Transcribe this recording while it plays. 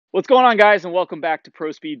What's going on, guys, and welcome back to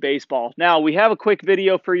Pro Speed Baseball. Now, we have a quick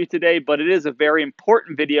video for you today, but it is a very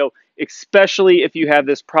important video, especially if you have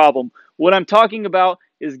this problem. What I'm talking about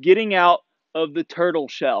is getting out of the turtle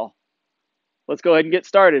shell. Let's go ahead and get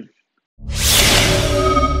started.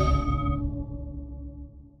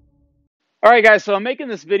 All right, guys, so I'm making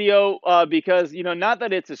this video because, not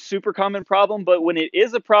that it's a super common problem, but when it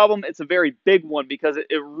is a problem, it's a very big one because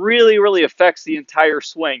it really affects the entire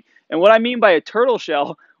swing. And what I mean by a turtle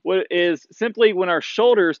shell is simply when our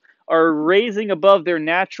shoulders are raising above their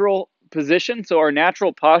natural position, so our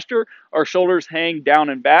natural posture, our shoulders hang down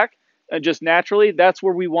and back, just naturally, that's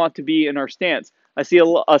where we want to be in our stance. I see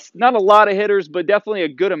not a lot of hitters, but definitely a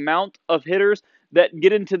good amount of hitters that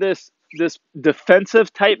get into this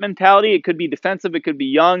defensive type mentality. It could be defensive, it could be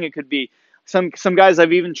young, it could be some guys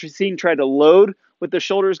I've even seen try to load with the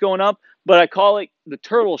shoulders going up, but I call it the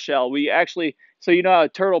turtle shell. So you know how a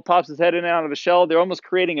turtle pops his head in and out of a shell? They're almost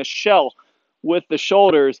creating a shell with the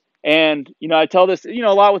shoulders. And, I tell this, a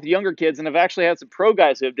lot with younger kids, and I've actually had some pro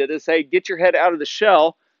guys who have did this, say, get your head out of the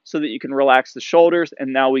shell so that you can relax the shoulders,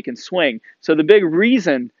 and now we can swing. So the big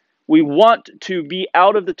reason we want to be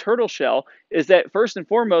out of the turtle shell is that first and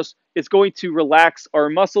foremost, it's going to relax our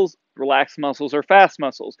muscles. Relaxed muscles are fast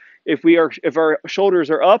muscles. If our shoulders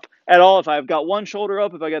are up at all, if I've got one shoulder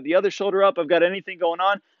up, if I got the other shoulder up, I've got anything going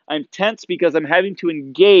on, I'm tense because I'm having to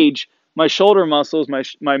engage my shoulder muscles,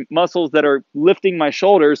 my muscles that are lifting my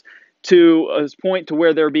shoulders to a point to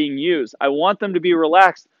where they're being used. I want them to be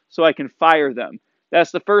relaxed so I can fire them.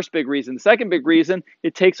 That's the first big reason. The second big reason,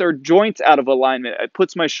 it takes our joints out of alignment. It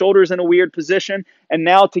puts my shoulders in a weird position, and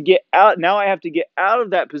now I have to get out of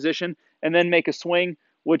that position and then make a swing,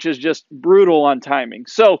 which is just brutal on timing.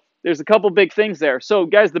 So there's a couple big things there. So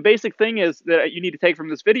guys, the basic thing is that you need to take from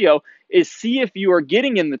this video is see if you are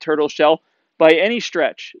getting in the turtle shell by any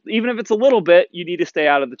stretch. Even if it's a little bit, you need to stay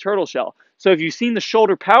out of the turtle shell. So if you've seen the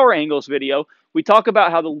shoulder power angles video, we talk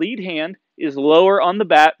about how the lead hand is lower on the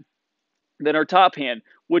bat than our top hand,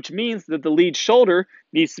 which means that the lead shoulder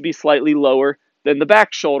needs to be slightly lower than the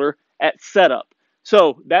back shoulder at setup.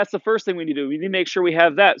 So that's the first thing we need to do. We need to make sure we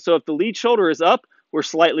have that. So if the lead shoulder is up, we're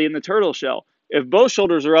slightly in the turtle shell. If both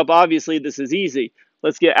shoulders are up, obviously this is easy.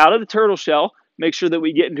 Let's get out of the turtle shell, make sure that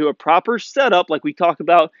we get into a proper setup like we talk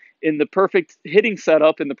about in the perfect hitting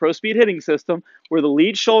setup in the Pro Speed hitting system, where the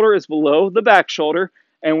lead shoulder is below the back shoulder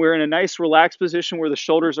and we're in a nice relaxed position where the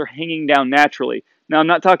shoulders are hanging down naturally. Now, I'm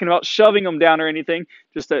not talking about shoving them down or anything,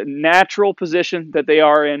 just a natural position that they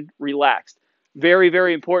are in, relaxed.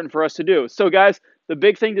 Very important for us to do. So guys, the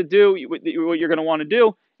big thing to do, what you're going to want to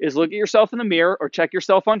do is look at yourself in the mirror or check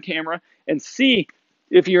yourself on camera and see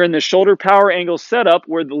if you're in the shoulder power angle setup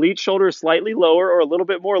where the lead shoulder is slightly lower or a little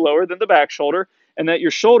bit more lower than the back shoulder, and that your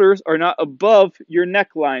shoulders are not above your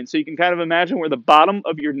neckline. So you can kind of imagine where the bottom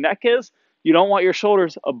of your neck is. You don't want your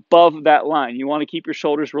shoulders above that line. You want to keep your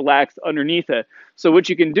shoulders relaxed underneath it. So what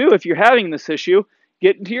you can do if you're having this issue,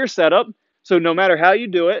 get into your setup. So no matter how you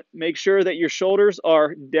do it, make sure that your shoulders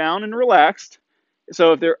are down and relaxed.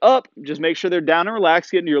 So if they're up, just make sure they're down and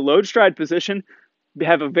relaxed. Get into your load stride position.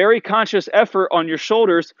 Have a very conscious effort on your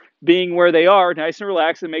shoulders being where they are, nice and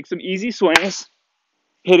relaxed, and make some easy swings,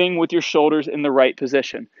 hitting with your shoulders in the right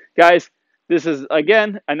position. Guys, this is,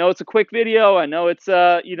 again, I know it's a quick video. I know it's,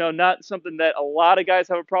 not something that a lot of guys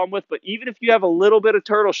have a problem with, but even if you have a little bit of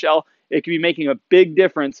turtle shell, it can be making a big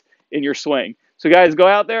difference in your swing. So guys, go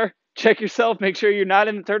out there, check yourself, make sure you're not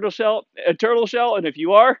in the turtle shell, and if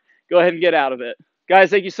you are, go ahead and get out of it. Guys,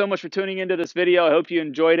 thank you so much for tuning into this video. I hope you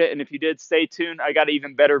enjoyed it, and if you did, stay tuned. I got an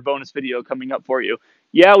even better bonus video coming up for you.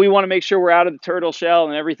 Yeah, we want to make sure we're out of the turtle shell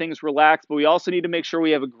and everything's relaxed, but we also need to make sure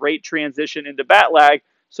we have a great transition into bat lag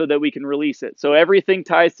so that we can release it. So everything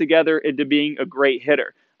ties together into being a great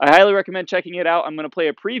hitter. I highly recommend checking it out. I'm going to play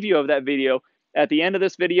a preview of that video at the end of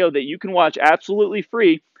this video that you can watch absolutely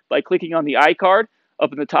free by clicking on the iCard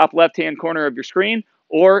up in the top left-hand corner of your screen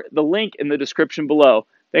or the link in the description below.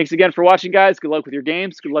 Thanks again for watching, guys. Good luck with your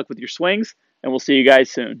games. Good luck with your swings, and we'll see you guys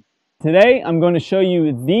soon. Today, I'm going to show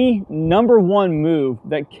you the #1 move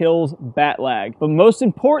that kills bat lag. But most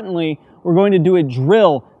importantly, we're going to do a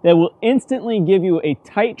drill that will instantly give you a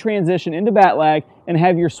tight transition into bat lag and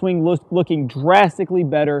have your swing looking drastically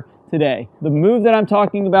better today. The move that I'm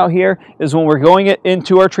talking about here is when we're going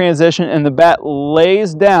into our transition and the bat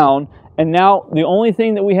lays down, and now the only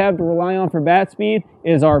thing that we have to rely on for bat speed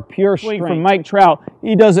is our pure strength. From Mike Trout,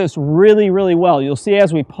 he does this really well. You'll see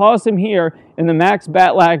as we pause him here in the max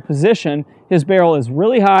bat lag position, his barrel is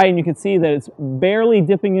really high and you can see that it's barely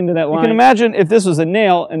dipping into that line. You can imagine if this was a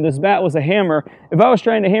nail and this bat was a hammer, if I was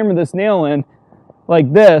trying to hammer this nail in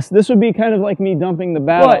like this would be kind of like me dumping the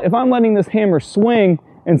bat. But if I'm letting this hammer swing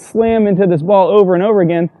and slam into this ball over and over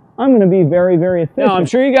again, I'm going to be very, very efficient. Now, I'm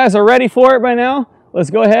sure you guys are ready for it by now. Let's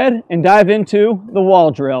go ahead and dive into the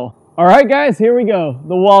wall drill. All right, guys, here we go,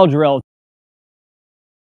 the wall drill.